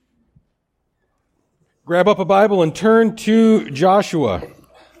Grab up a Bible and turn to Joshua.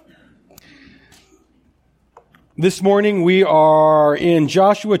 This morning we are in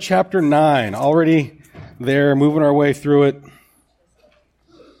Joshua chapter 9, already there, moving our way through it.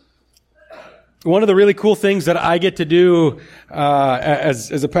 One of the really cool things that I get to do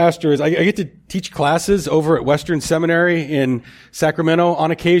as a pastor is I get to teach classes over at Western Seminary in Sacramento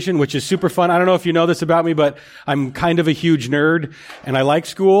on occasion, which is super fun. I don't know if you know this about me, but I'm kind of a huge nerd, and I like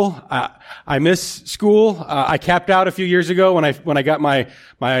school. I miss school. I capped out a few years ago when I got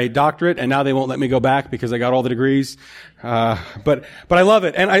my doctorate, and now they won't let me go back because I got all the degrees. But I love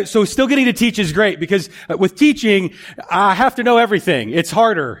it. And so still getting to teach is great because with teaching, I have to know everything. It's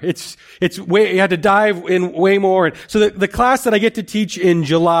harder. It's way, you had to dive in way more. And so the class that I get to teach in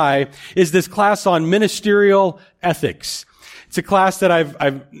July is this class on ministerial ethics. It's a class that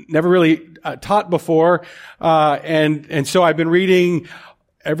I've never really taught before. And so I've been reading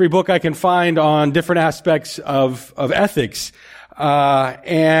every book I can find on different aspects of ethics.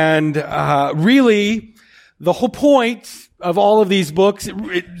 Really, the whole point of all of these books,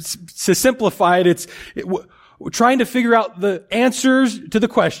 to simplify it, we're trying to figure out the answers to the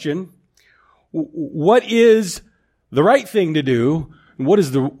question, what is the right thing to do, and what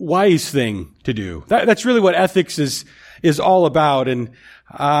is the wise thing to do? That's really what ethics is all about. And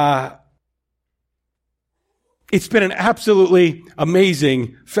it's been an absolutely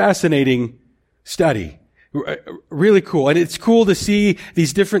amazing, fascinating study. Really cool. And it's cool to see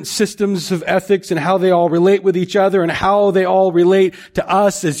these different systems of ethics and how they all relate with each other and how they all relate to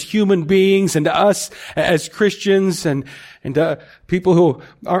us as human beings and to us as Christians and people who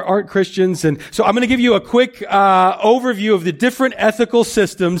aren't Christians. And so I'm going to give you a quick overview of the different ethical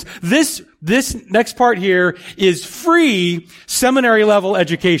systems. This next part here is free seminary level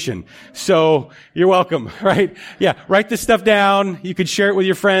education. So you're welcome, right? Yeah, write this stuff down. You could share it with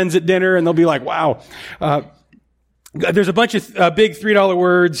your friends at dinner and they'll be like, wow. There's a bunch of big $3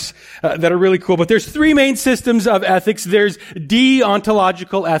 words that are really cool, but there's three main systems of ethics. There's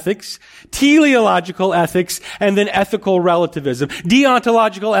deontological ethics, teleological ethics, and then ethical relativism.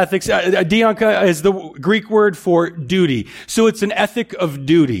 Deontological ethics, deonka is the Greek word for duty. So it's an ethic of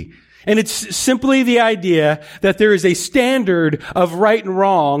duty. And it's simply the idea that there is a standard of right and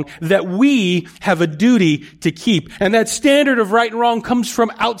wrong that we have a duty to keep. And that standard of right and wrong comes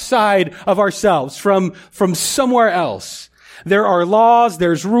from outside of ourselves, from somewhere else. There are laws,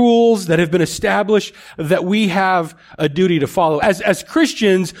 there's rules that have been established that we have a duty to follow. As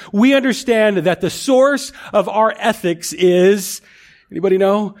Christians, we understand that the source of our ethics is, anybody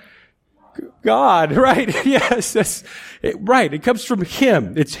know? God, right? Yes, right. It comes from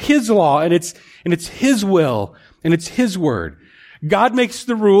Him. It's His law, and it's His will, and it's His word. God makes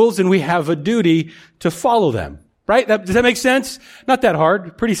the rules, and we have a duty to follow them. Right? Does that make sense? Not that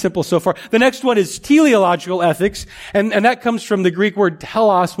hard. Pretty simple so far. The next one is teleological ethics, and that comes from the Greek word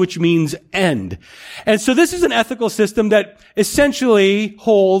telos, which means end. And so this is an ethical system that essentially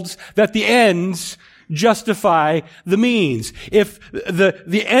holds that the ends justify the means. If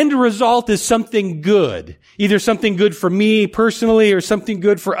the end result is something good, either something good for me personally or something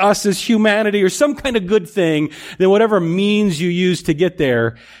good for us as humanity or some kind of good thing, then whatever means you use to get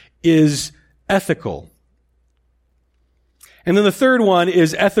there is ethical. And then the third one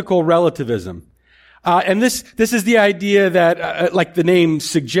is ethical relativism. And this is the idea that, like the name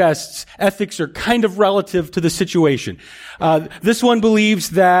suggests, ethics are kind of relative to the situation. This one believes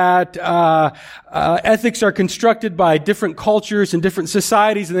that ethics are constructed by different cultures and different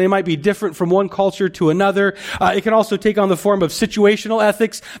societies, and they might be different from one culture to another. It can also take on the form of situational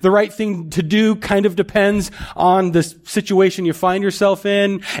ethics. The right thing to do kind of depends on the situation you find yourself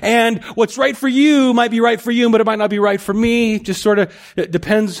in. And what's right for you might be right for you, but it might not be right for me. Just sort of it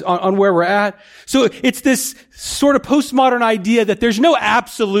depends on where we're at. So it's this sort of postmodern idea that there's no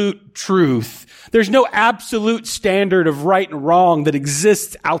absolute truth. There's no absolute standard of right and wrong that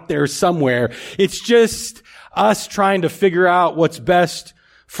exists out there somewhere. It's just us trying to figure out what's best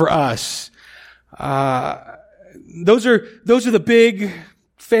for us. Those are the big,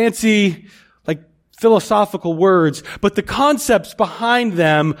 fancy, like philosophical words, but the concepts behind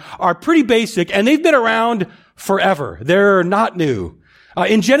them are pretty basic, and they've been around forever. They're not new.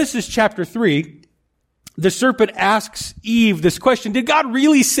 In Genesis chapter 3, the serpent asks Eve this question: did God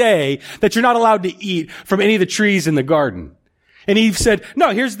really say that you're not allowed to eat from any of the trees in the garden? And Eve said,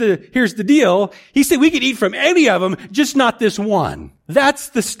 no, here's the deal. He said we could eat from any of them, just not this one. That's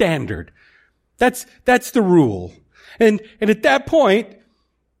the standard. That's the rule. And at that point,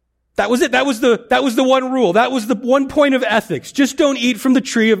 that was it. That was the one rule. That was the one point of ethics. Just don't eat from the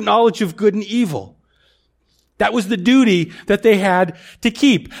tree of knowledge of good and evil. That was the duty that they had to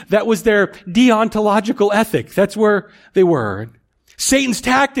keep. That was their deontological ethic. That's where they were. Satan's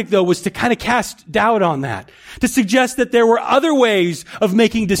tactic, though, was to kind of cast doubt on that, to suggest that there were other ways of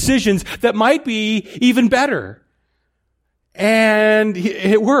making decisions that might be even better. And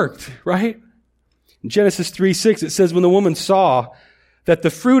it worked, right? In Genesis 3:6, it says, when the woman saw that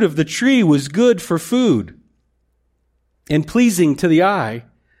the fruit of the tree was good for food and pleasing to the eye,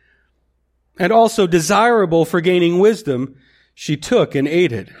 and also desirable for gaining wisdom, she took and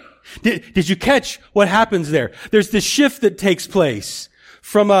ate it. Did you catch what happens there? There's this shift that takes place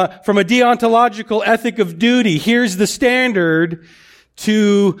from a deontological ethic of duty. Here's the standard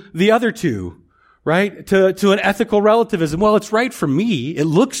to the other two, right? To an ethical relativism. Well, it's right for me. It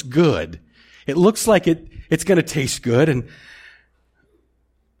looks good. It looks like it's going to taste good.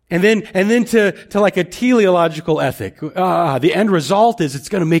 And then to like a teleological ethic. The end result is it's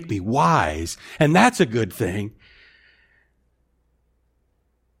going to make me wise. And that's a good thing.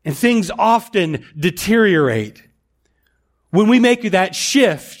 And things often deteriorate when we make that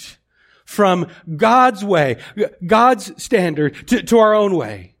shift from God's way, God's standard to our own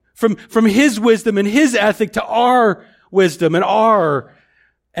way, from His wisdom and His ethic to our wisdom and our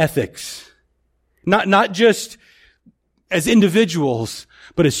ethics. Not just as individuals,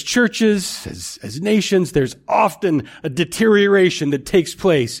 but as churches, as nations, there's often a deterioration that takes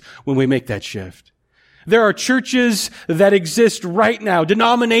place when we make that shift. There are churches that exist right now,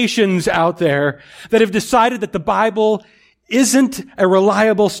 denominations out there that have decided that the Bible isn't a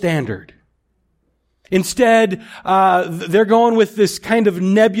reliable standard. Instead, they're going with this kind of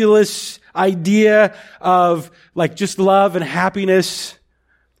nebulous idea of like just love and happiness,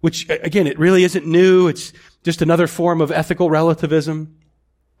 which again, it really isn't new. It's just another form of ethical relativism.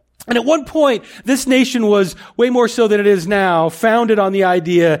 And at one point, this nation was, way more so than it is now, founded on the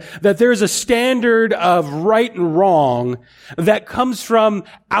idea that there's a standard of right and wrong that comes from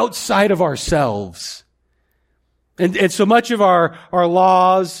outside of ourselves. And so much of our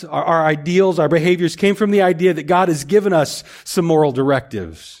laws, our ideals, our behaviors came from the idea that God has given us some moral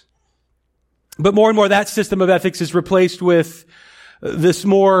directives. But more and more, that system of ethics is replaced with this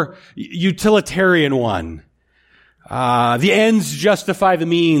more utilitarian one. The ends justify the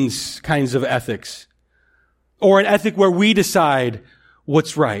means kinds of ethics. Or an ethic where we decide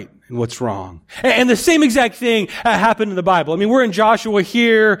what's right and what's wrong. And the same exact thing happened in the Bible. I mean, we're in Joshua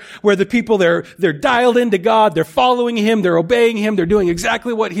here where the people, they're dialed into God, they're following Him, they're obeying Him, they're doing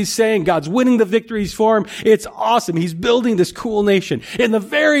exactly what He's saying. God's winning the victories for Him. It's awesome. He's building this cool nation. In the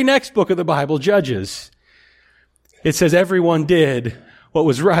very next book of the Bible, Judges, it says everyone did what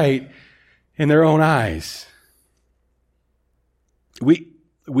was right in their own eyes.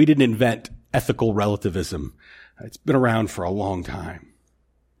 We didn't invent ethical relativism. It's been around for a long time.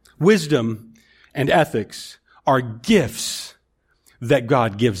 Wisdom and ethics are gifts that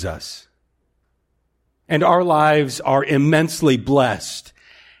God gives us. And our lives are immensely blessed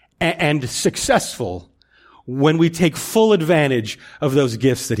and successful when we take full advantage of those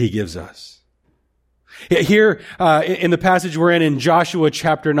gifts that He gives us. Here, in the passage we're in Joshua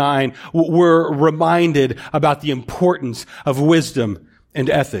chapter 9, we're reminded about the importance of wisdom and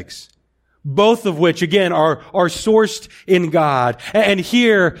ethics. Both of which, again, are sourced in God. And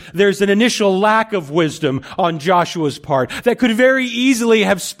here, there's an initial lack of wisdom on Joshua's part that could very easily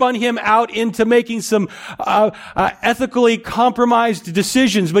have spun him out into making some ethically compromised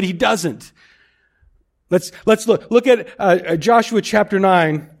decisions, but he doesn't. Let's look at Joshua chapter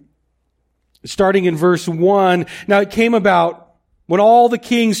 9. Starting in verse 1, now it came about when all the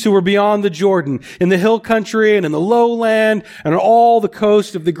kings who were beyond the Jordan, in the hill country and in the lowland, and on all the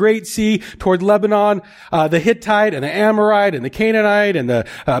coast of the great sea toward Lebanon, the Hittite and the Amorite and the Canaanite and the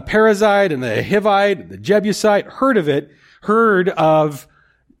Perizzite and the Hivite and the Jebusite heard of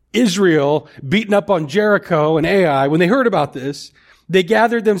Israel beaten up on Jericho and Ai. When they heard about this, they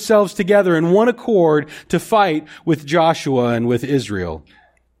gathered themselves together in one accord to fight with Joshua and with Israel.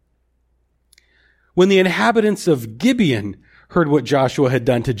 When the inhabitants of Gibeon heard what Joshua had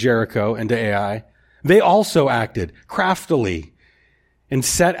done to Jericho and to Ai, they also acted craftily and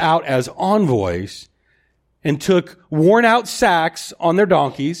set out as envoys and took worn-out sacks on their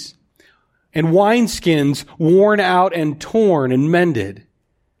donkeys and wineskins worn out and torn and mended,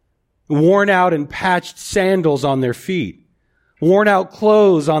 worn out and patched sandals on their feet, worn out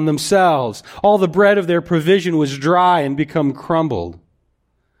clothes on themselves. All the bread of their provision was dry and become crumbled.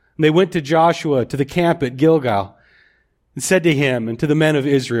 And they went to Joshua to the camp at Gilgal and said to him and to the men of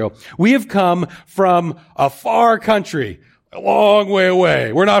Israel, "We have come from a far country, a long way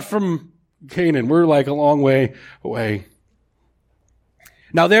away. We're not from Canaan. We're like a long way away.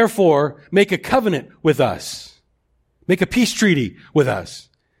 Now therefore, make a covenant with us Make a peace treaty with us.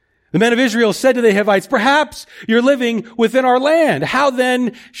 The men of Israel said to the Hivites, perhaps you're living within our land. How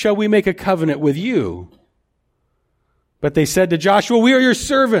then shall we make a covenant with you? But they said to Joshua, we are your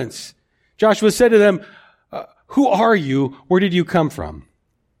servants. Joshua said to them, who are you? Where did you come from?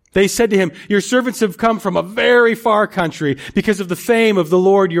 They said to him, your servants have come from a very far country because of the fame of the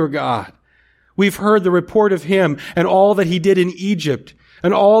Lord your God. We've heard the report of him and all that he did in Egypt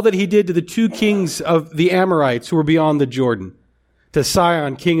and all that he did to the 2 kings of the Amorites who were beyond the Jordan, to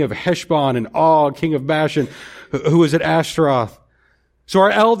Sihon, king of Heshbon, and Og, king of Bashan, who was at Ashtaroth. So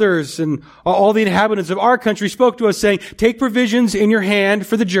our elders and all the inhabitants of our country spoke to us saying, take provisions in your hand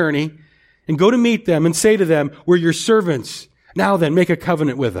for the journey and go to meet them and say to them, we're your servants. Now then, make a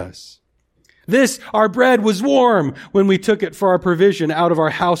covenant with us. This, our bread, was warm when we took it for our provision out of our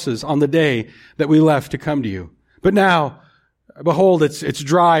houses on the day that we left to come to you. But now, behold, it's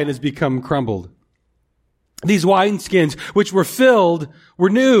dry and has become crumbled. These wineskins, which were filled, were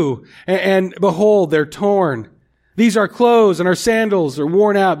new, and behold, they're torn. These our clothes and our sandals are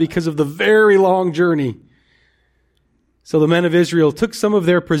worn out because of the very long journey. So the men of Israel took some of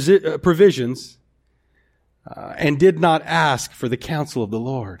their provisions and did not ask for the counsel of the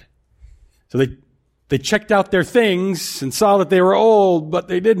Lord. So they checked out their things and saw that they were old, but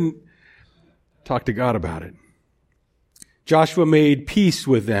they didn't talk to God about it. Joshua made peace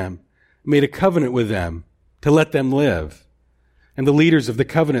with them, made a covenant with them to let them live. And the leaders of the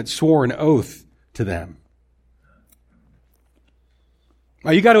covenant swore an oath to them.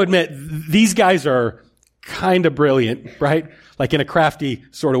 Now you got to admit, these guys are kind of brilliant, right? Like in a crafty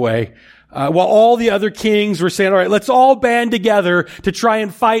sort of way. While all the other kings were saying, all right, let's all band together to try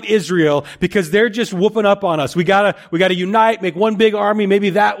and fight Israel because they're just whooping up on us. We gotta unite, make one big army.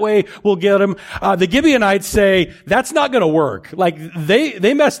 Maybe that way we'll get them. The Gibeonites say, that's not gonna work. Like,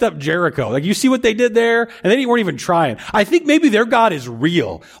 they messed up Jericho. Like, you see what they did there? And they weren't even trying. I think maybe their God is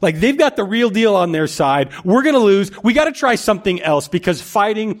real. Like, they've got the real deal on their side. We're gonna lose. We gotta try something else because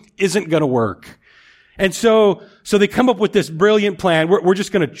fighting isn't gonna work. And so they come up with this brilliant plan. We're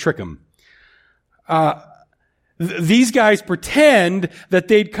just gonna trick them. These guys pretend that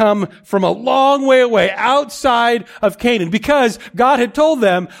they'd come from a long way away outside of Canaan because God had told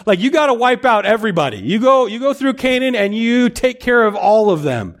them, like, you got to wipe out everybody. You go through Canaan and you take care of all of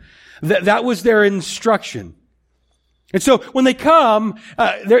them. That was their instruction. And so when they come,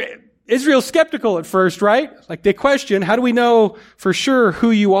 Israel's skeptical at first, right? Like, they question, how do we know for sure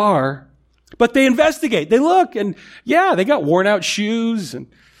who you are? But they investigate. They look and yeah, they got worn out shoes and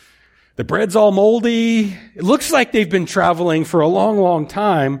the bread's all moldy. It looks like they've been traveling for a long, long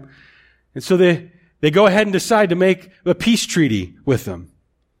time. And so they go ahead and decide to make a peace treaty with them.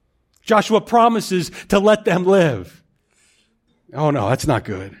 Joshua promises to let them live. Oh no, that's not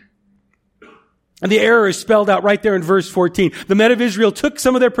good. And the error is spelled out right there in verse 14. The men of Israel took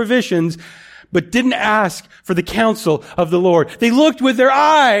some of their provisions, but didn't ask for the counsel of the Lord. They looked with their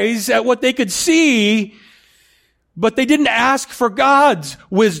eyes at what they could see, but they didn't ask for God's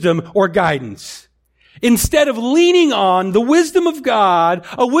wisdom or guidance. Instead of leaning on the wisdom of God,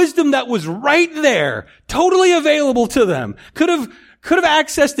 a wisdom that was right there, totally available to them, could have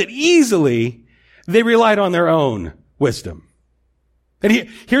accessed it easily, they relied on their own wisdom. And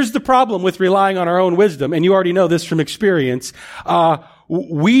here's the problem with relying on our own wisdom, and you already know this from experience.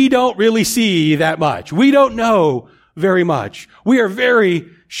 We don't really see that much. We don't know very much. We are very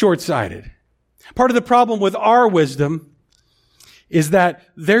short-sighted. Part of the problem with our wisdom is that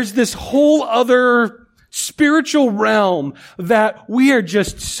there's this whole other spiritual realm that we are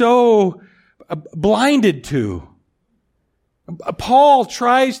just so blinded to. Paul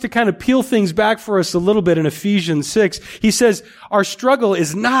tries to kind of peel things back for us a little bit in Ephesians 6. He says, our struggle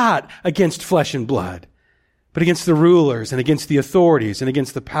is not against flesh and blood, but against the rulers and against the authorities and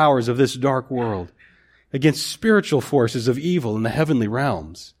against the powers of this dark world, against spiritual forces of evil in the heavenly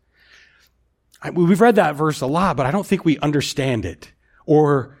realms. We've read that verse a lot, but I don't think we understand it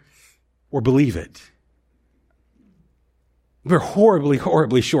or believe it. We're horribly,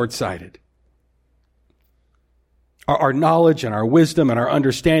 horribly short-sighted. Our knowledge and our wisdom and our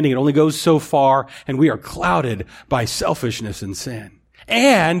understanding, it only goes so far, and we are clouded by selfishness and sin.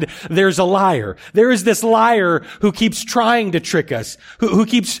 And there's a liar. There is this liar who keeps trying to trick us, who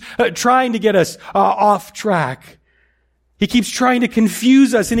keeps trying to get us off track. He keeps trying to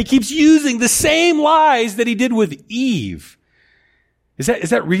confuse us, and he keeps using the same lies that he did with Eve. Is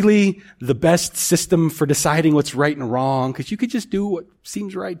that really the best system for deciding what's right and wrong? Because you could just do what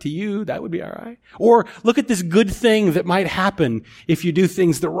seems right to you. That would be all right. Or look at this good thing that might happen if you do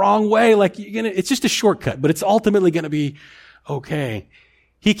things the wrong way. Like it's just a shortcut, but it's ultimately going to be okay.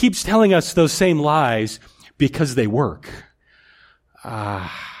 He keeps telling us those same lies because they work.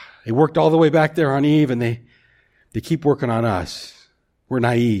 They worked all the way back there on Eve, and they keep working on us. We're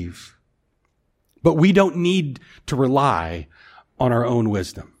naive. But we don't need to rely on our own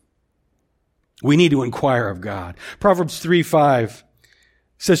wisdom. We need to inquire of God. Proverbs 3:5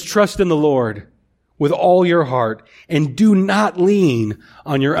 says, trust in the Lord with all your heart and do not lean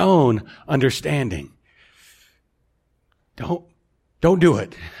on your own understanding. Don't do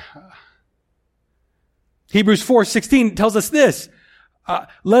it. Hebrews 4:16 tells us this,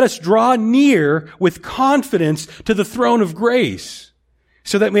 let us draw near with confidence to the throne of grace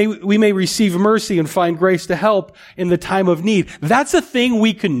so that we may receive mercy and find grace to help in the time of need. That's a thing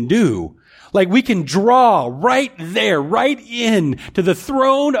we can do. Like we can draw right there, right in to the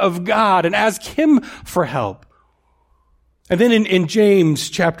throne of God and ask Him for help. And then in James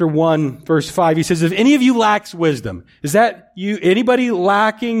chapter 1, verse 5, he says, if any of you lacks wisdom, is that you, anybody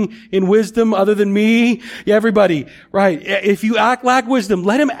lacking in wisdom other than me? Yeah, everybody, right. If you lack wisdom,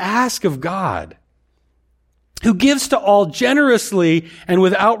 let him ask of God, who gives to all generously and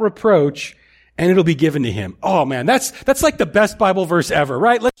without reproach, and it'll be given to him. Oh man, that's like the best Bible verse ever,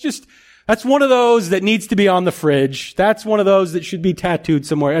 right? That's one of those that needs to be on the fridge. That's one of those that should be tattooed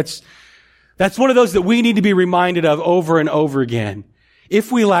somewhere. That's one of those that we need to be reminded of over and over again.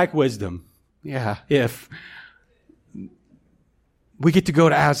 If we lack wisdom, if we get to go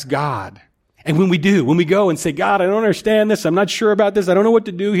to ask God. And when we go and say, God, I don't understand this. I'm not sure about this. I don't know what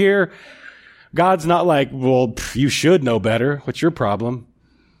to do here. God's not like, well, you should know better. What's your problem?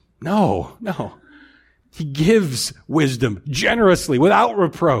 No. He gives wisdom generously without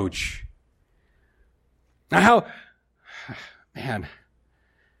reproach. Now,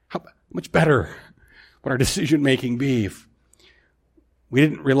 how much better would our decision-making be if we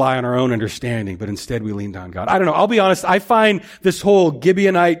didn't rely on our own understanding, but instead we leaned on God? I don't know. I'll be honest. I find this whole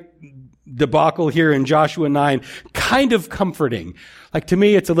Gibeonite debacle here in Joshua 9 kind of comforting. Like to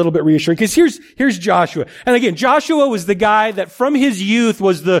me, it's a little bit reassuring because here's Joshua. And again, Joshua was the guy that from his youth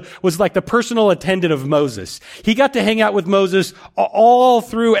was like the personal attendant of Moses. He got to hang out with Moses all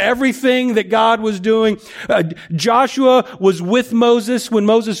through everything that God was doing. Joshua was with Moses when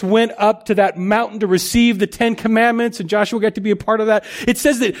Moses went up to that mountain to receive the 10 commandments, and Joshua got to be a part of that. It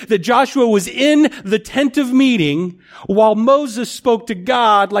says that Joshua was in the tent of meeting while Moses spoke to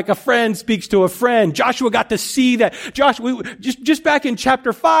God like a friend speaks to a friend. Joshua got to see that. Joshua, just back in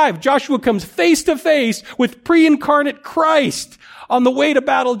chapter 5, Joshua comes face to face with pre-incarnate Christ on the way to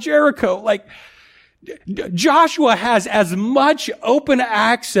battle Jericho. Like, Joshua has as much open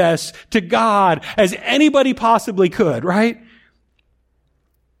access to God as anybody possibly could, right?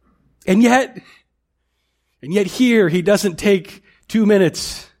 And yet here he doesn't take 2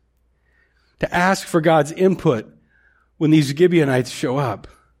 minutes to ask for God's input when these Gibeonites show up.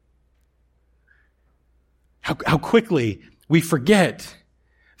 How quickly we forget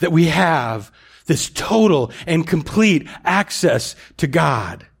that we have this total and complete access to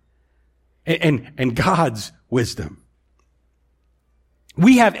God and God's wisdom.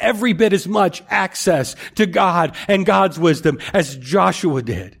 We have every bit as much access to God and God's wisdom as Joshua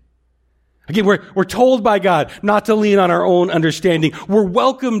did. Again, we're told by God not to lean on our own understanding. We're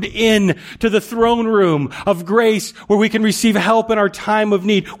welcomed in to the throne room of grace where we can receive help in our time of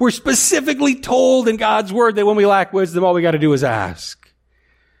need. We're specifically told in God's word that when we lack wisdom, all we got to do is ask.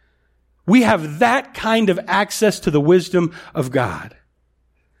 We have that kind of access to the wisdom of God.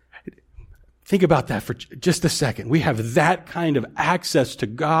 Think about that for just a second. We have that kind of access to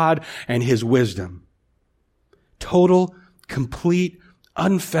God and His wisdom. Total, complete,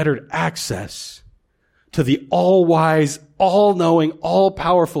 unfettered access to the all-wise, all-knowing,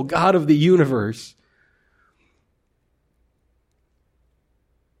 all-powerful God of the universe.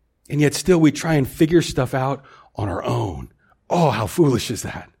 And yet still we try and figure stuff out on our own. Oh, how foolish is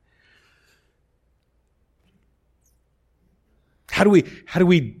that? How do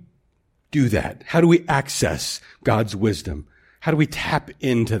we do that? How do we access God's wisdom? How do we tap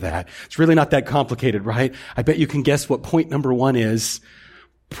into that? It's really not that complicated, right? I bet you can guess what point number 1 is.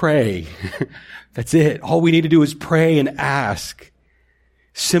 Pray. That's it. All we need to do is pray and ask.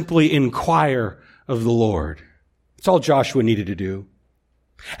 Simply inquire of the Lord. That's all Joshua needed to do.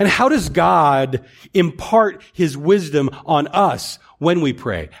 And how does God impart His wisdom on us when we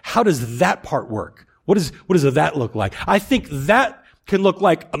pray? How does that part work? What does that look like? I think that can look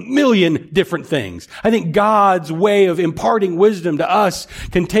like a million different things. I think God's way of imparting wisdom to us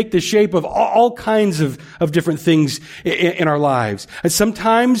can take the shape of all kinds of different things in our lives. And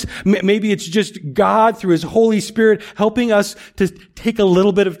sometimes maybe it's just God through His Holy Spirit helping us to take a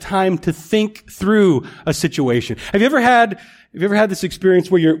little bit of time to think through a situation. Have you ever had this experience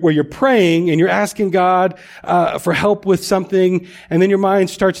where you're praying and you're asking God for help with something, and then your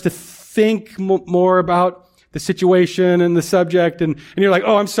mind starts to think more about the situation and the subject, and you're like,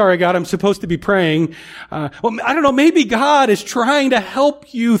 oh, I'm sorry, God, I'm supposed to be praying. Well, I don't know, maybe God is trying to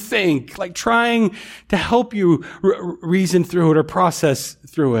help you think, like trying to help you reason through it or process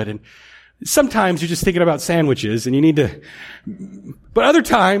through it. And sometimes you're just thinking about sandwiches and you need to, but other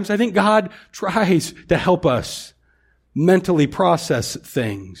times I think God tries to help us mentally process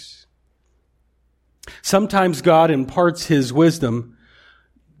things. Sometimes God imparts His wisdom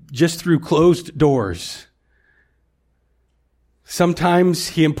just through closed doors. Sometimes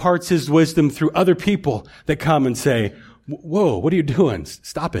He imparts His wisdom through other people that come and say, whoa, what are you doing?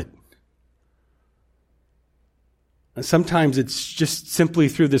 Stop it. And sometimes it's just simply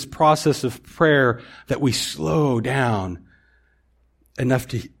through this process of prayer that we slow down enough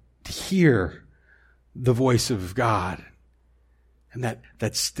to hear the voice of God and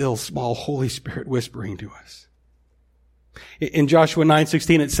that still small Holy Spirit whispering to us. In Joshua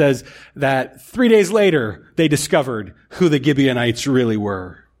 9:16, it says that 3 days later, they discovered who the Gibeonites really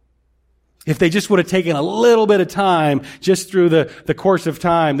were. If they just would have taken a little bit of time, just through the course of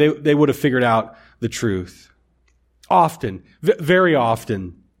time, they would have figured out the truth. Often, very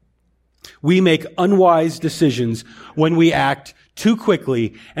often, we make unwise decisions when we act too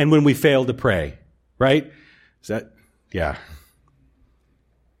quickly and when we fail to pray. Right? Yeah.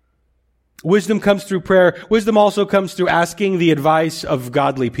 Wisdom comes through prayer. Wisdom also comes through asking the advice of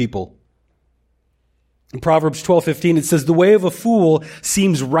godly people. In Proverbs 12:15, it says, the way of a fool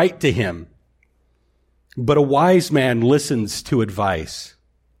seems right to him, but a wise man listens to advice.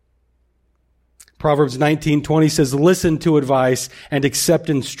 Proverbs 19:20 says, listen to advice and accept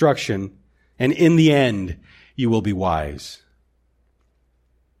instruction, and in the end, you will be wise.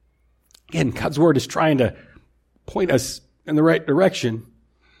 Again, God's word is trying to point us in the right direction.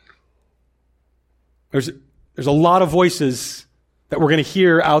 There's a lot of voices that we're going to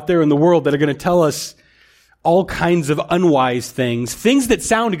hear out there in the world that are going to tell us all kinds of unwise things. Things that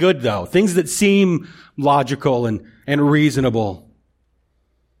sound good, though. Things that seem logical and reasonable.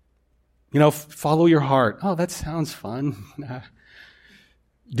 You know, follow your heart. Oh, that sounds fun.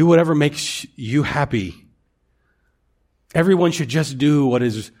 Do whatever makes you happy. Everyone should just do what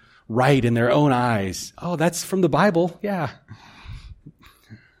is right in their own eyes. Oh, that's from the Bible. Yeah.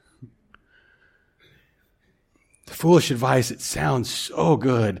 Foolish advice, it sounds so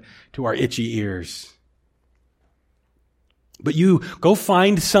good to our itchy ears. But you go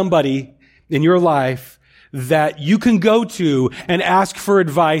find somebody in your life that you can go to and ask for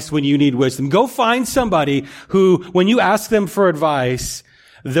advice when you need wisdom. Go find somebody who, when you ask them for advice,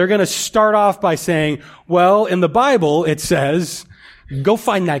 they're going to start off by saying, well, in the Bible, it says, go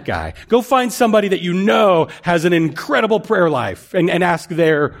find that guy. Go find somebody that you know has an incredible prayer life and ask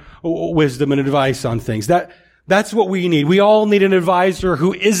their wisdom and advice on things. That's what we need. We all need an advisor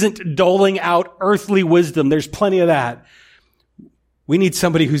who isn't doling out earthly wisdom. There's plenty of that. We need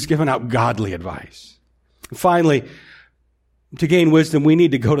somebody who's giving out godly advice. And finally, to gain wisdom, we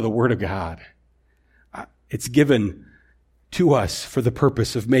need to go to the Word of God. It's given to us for the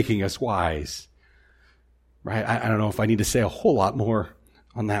purpose of making us wise. Right? I don't know if I need to say a whole lot more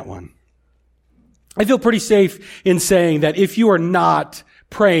on that one. I feel pretty safe in saying that if you are not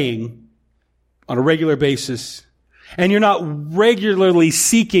praying on a regular basis, and you're not regularly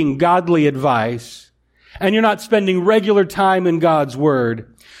seeking godly advice, and you're not spending regular time in God's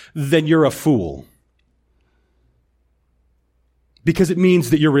Word, then you're a fool. Because it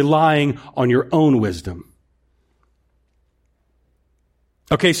means that you're relying on your own wisdom.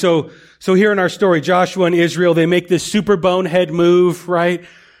 Okay, so here in our story, Joshua and Israel, they make this super bonehead move, right?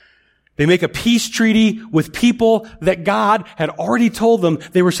 They make a peace treaty with people that God had already told them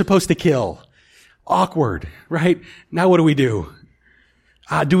they were supposed to kill. Awkward, right? Now what do we do?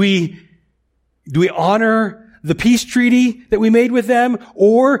 Do we honor the peace treaty that we made with them,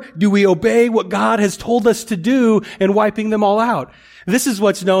 or do we obey what God has told us to do in wiping them all out? This is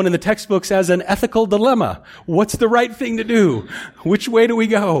what's known in the textbooks as an ethical dilemma. What's the right thing to do? Which way do we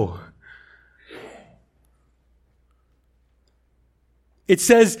go? It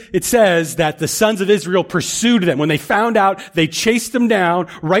says that the sons of Israel pursued them. When they found out, they chased them down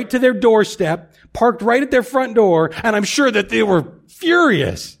right to their doorstep, parked right at their front door, and I'm sure that they were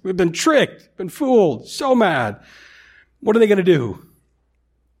furious. We've been tricked, been fooled, so mad. What are they going to do?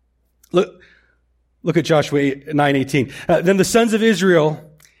 Look at Joshua 9:18. Then the sons of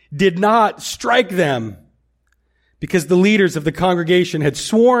Israel did not strike them, because the leaders of the congregation had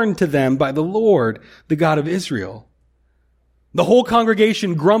sworn to them by the Lord, the God of Israel. The whole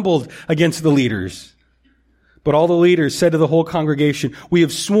congregation grumbled against the leaders. But all the leaders said to the whole congregation, "We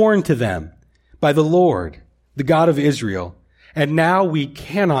have sworn to them by the Lord, the God of Israel, and now we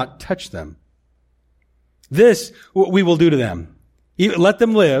cannot touch them. This we will do to them. Let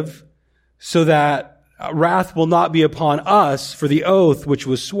them live, so that wrath will not be upon us for the oath which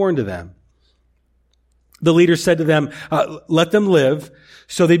was sworn to them." The leaders said to them, "Let them live."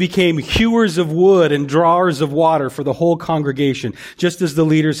 So they became hewers of wood and drawers of water for the whole congregation, just as the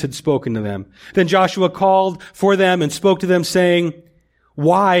leaders had spoken to them. Then Joshua called for them and spoke to them, saying,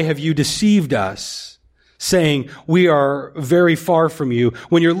 "Why have you deceived us, saying, 'We are very far from you,'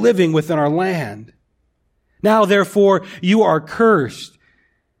 when you're living within our land? Now, therefore, you are cursed.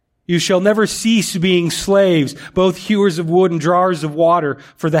 You shall never cease being slaves, both hewers of wood and drawers of water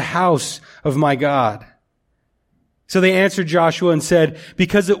for the house of my God." So they answered Joshua and said,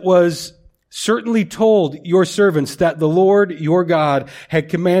 "Because it was certainly told your servants that the Lord your God had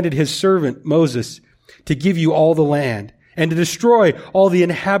commanded his servant Moses to give you all the land and to destroy all the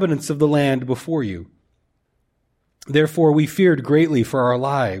inhabitants of the land before you. Therefore we feared greatly for our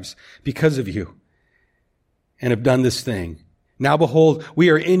lives because of you and have done this thing. Now behold, we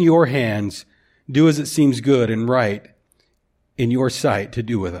are in your hands. Do as it seems good and right in your sight to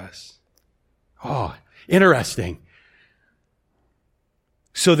do with us." Oh, interesting.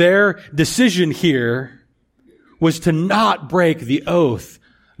 So their decision here was to not break the oath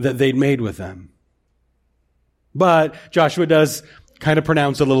that they'd made with them. But Joshua does kind of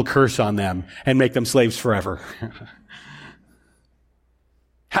pronounce a little curse on them and make them slaves forever.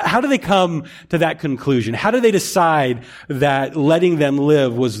 How do they come to that conclusion? How do they decide that letting them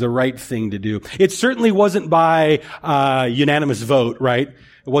live was the right thing to do? It certainly wasn't by unanimous vote, right?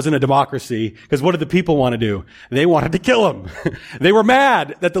 It wasn't a democracy, because what did the people want to do? They wanted to kill him. They were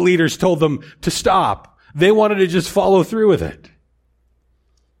mad that the leaders told them to stop. They wanted to just follow through with it.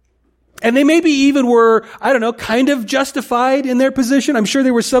 And they maybe even were, kind of justified in their position. I'm sure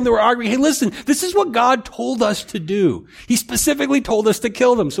there were some that were arguing, "Hey, listen, this is what God told us to do. He specifically told us to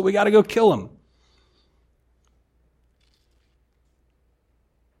kill them, so we got to go kill them."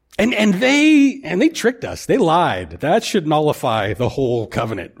 And they tricked us. They lied. That should nullify the whole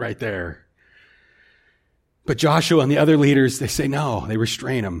covenant right there. But Joshua and the other leaders, they say no. They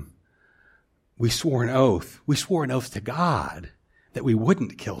restrain them. We swore an oath. We swore an oath to God that we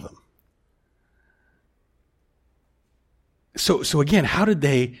wouldn't kill them. So again, how did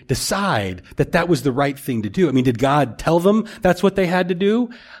they decide that that was the right thing to do? I mean, did God tell them that's what they had to do?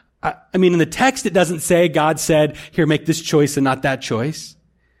 I mean, in the text, it doesn't say God said, "Here, make this choice and not that choice."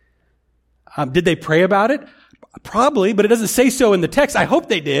 Did they pray about it? Probably, but it doesn't say so in the text. I hope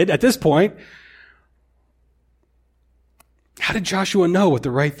they did at this point. How did Joshua know what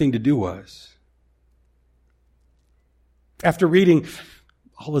the right thing to do was? After reading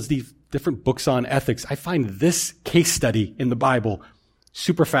all of these different books on ethics, I find this case study in the Bible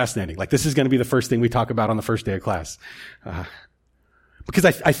super fascinating. Like, this is going to be the first thing we talk about on the first day of class. Because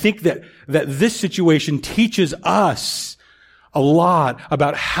I think that this situation teaches us a lot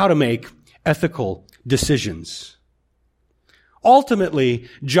about how to make ethical decisions. Ultimately,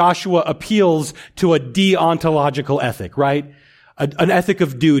 Joshua appeals to a deontological ethic, right? An ethic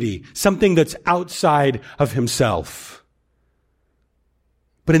of duty, something that's outside of himself.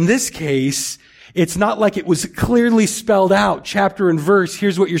 But in this case, it's not like it was clearly spelled out, chapter and verse,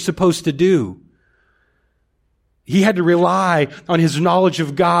 here's what you're supposed to do. He had to rely on his knowledge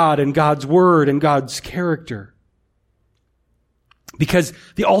of God and God's word and God's character. Because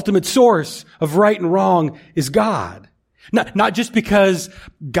the ultimate source of right and wrong is God. Not just because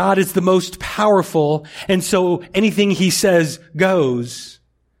God is the most powerful and so anything he says goes,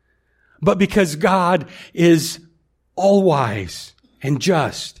 but because God is all-wise and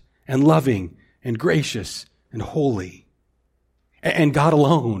just and loving and gracious and holy. And God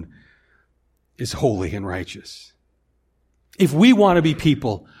alone is holy and righteous. If we want to be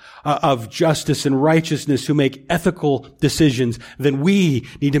people of justice and righteousness who make ethical decisions, then we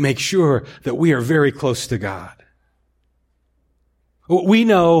need to make sure that we are very close to God. We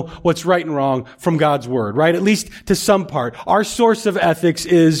know what's right and wrong from God's word, right? At least to some part. Our source of ethics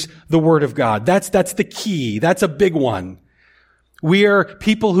is the word of God. That's the key. That's a big one. We are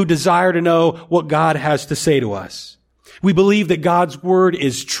people who desire to know what God has to say to us. We believe that God's word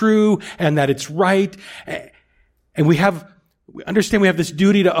is true and that it's right. And we understand we have this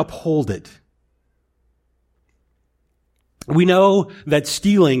duty to uphold it. We know that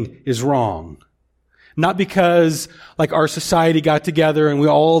stealing is wrong. Not because, like, our society got together and we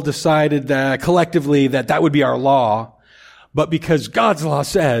all decided that collectively that would be our law, but because God's law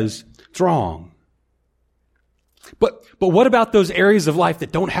says it's wrong. But what about those areas of life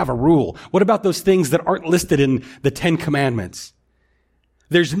that don't have a rule? What about those things that aren't listed in the 10 Commandments?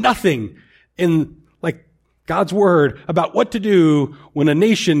 There's nothing in, like, God's word about what to do when a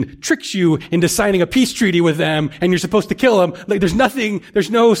nation tricks you into signing a peace treaty with them and you're supposed to kill them. Like, there's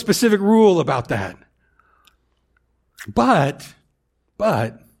no specific rule about that. But,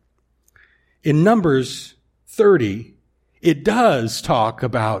 in Numbers 30, it does talk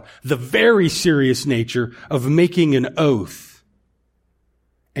about the very serious nature of making an oath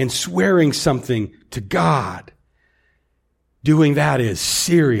and swearing something to God. Doing that is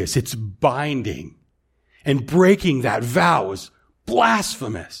serious. It's binding. And breaking that vow is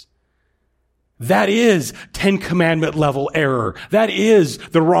blasphemous. That is 10 Commandment level error. That is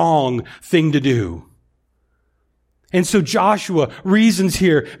the wrong thing to do. And so Joshua reasons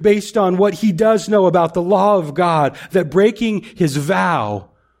here, based on what he does know about the law of God, that breaking his vow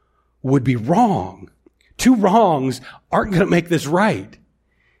would be wrong. Two wrongs aren't going to make this right.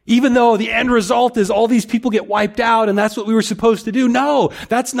 Even though the end result is all these people get wiped out and that's what we were supposed to do. No,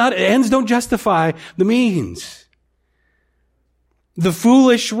 that's not, ends don't justify the means. The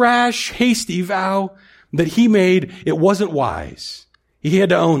foolish, rash, hasty vow that he made, it wasn't wise. He had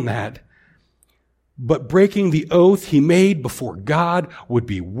to own that. But breaking the oath he made before God would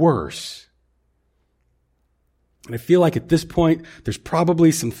be worse. And I feel like at this point, there's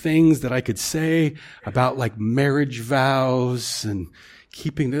probably some things that I could say about, like, marriage vows and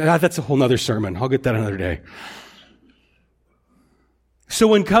keeping that's a whole nother sermon. I'll get that another day. So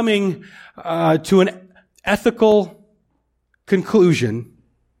when coming to an ethical conclusion,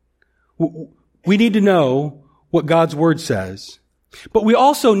 we need to know what God's word says. But we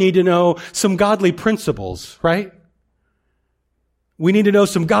also need to know some godly principles, right? We need to know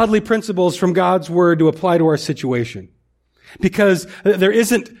some godly principles from God's word to apply to our situation. Because there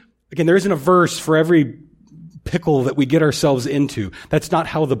isn't a verse for every pickle that we get ourselves into. That's not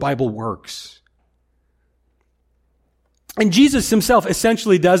how the Bible works. And Jesus himself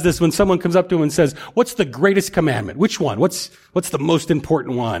essentially does this when someone comes up to him and says, what's the greatest commandment? Which one? What's the most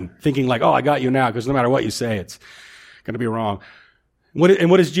important one? Thinking like, oh, I got you now, because no matter what you say, it's going to be wrong. What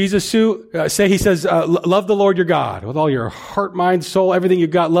does Jesus say? He says, love the Lord your God with all your heart, mind, soul, everything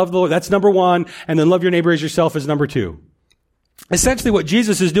you've got. Love the Lord. That's number one. And then love your neighbor as yourself is number two. Essentially what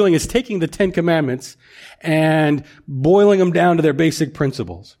Jesus is doing is taking the 10 Commandments and boiling them down to their basic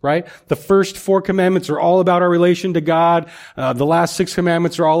principles, right? The first 4 commandments are all about our relation to God. The last 6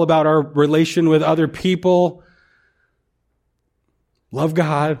 commandments are all about our relation with other people. Love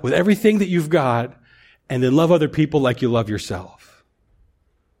God with everything that you've got, and then love other people like you love yourself.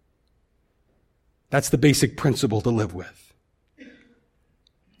 That's the basic principle to live with.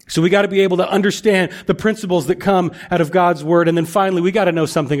 So we got to be able to understand the principles that come out of God's word. And then finally, we got to know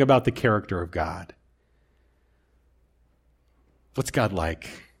something about the character of God. What's God like?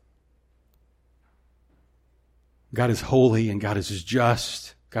 God is holy and God is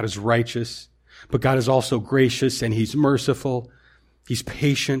just. God is righteous. But God is also gracious and he's merciful. He's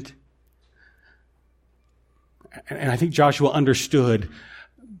patient. And I think Joshua understood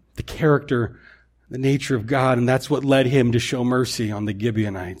the character, the nature of God, and that's what led him to show mercy on the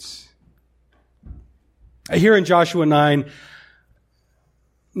Gibeonites. Here in Joshua 9,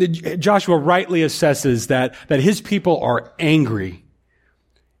 Joshua rightly assesses that his people are angry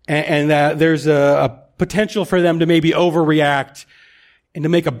and that there's a potential for them to maybe overreact and to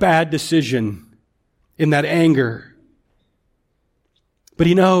make a bad decision in that anger. But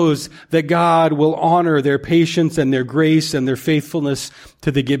he knows that God will honor their patience and their grace and their faithfulness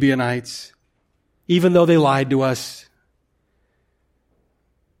to the Gibeonites. Even though they lied to us,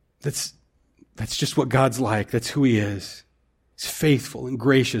 that's just what God's like. That's who he is. He's faithful and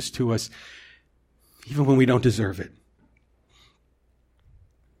gracious to us, even when we don't deserve it.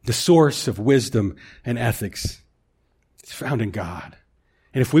 The source of wisdom and ethics is found in God.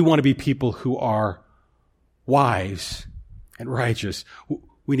 And if we want to be people who are wise and righteous,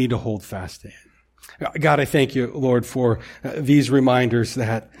 we need to hold fast to it. God, I thank you, Lord, for these reminders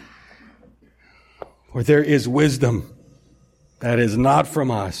that where there is wisdom that is not from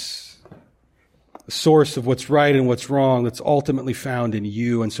us, the source of what's right and what's wrong that's ultimately found in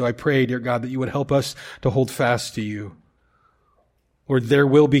you. And so I pray, dear God, that you would help us to hold fast to you. Lord, there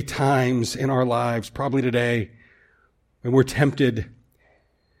will be times in our lives, probably today, when we're tempted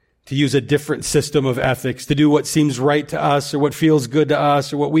to use a different system of ethics, to do what seems right to us or what feels good to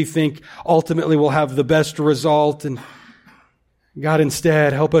us or what we think ultimately will have the best result. And God,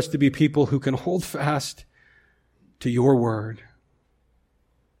 instead, help us to be people who can hold fast to your word,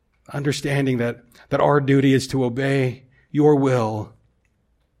 understanding that our duty is to obey your will,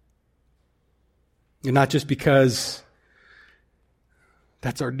 and not just because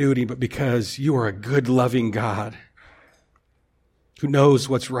that's our duty, but because you are a good, loving God who knows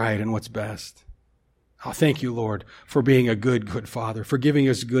what's right and what's best. Oh, thank you, Lord, for being a good, good Father, for giving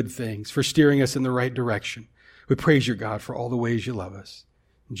us good things, for steering us in the right direction. We praise you, God, for all the ways you love us.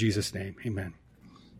 In Jesus' name, amen.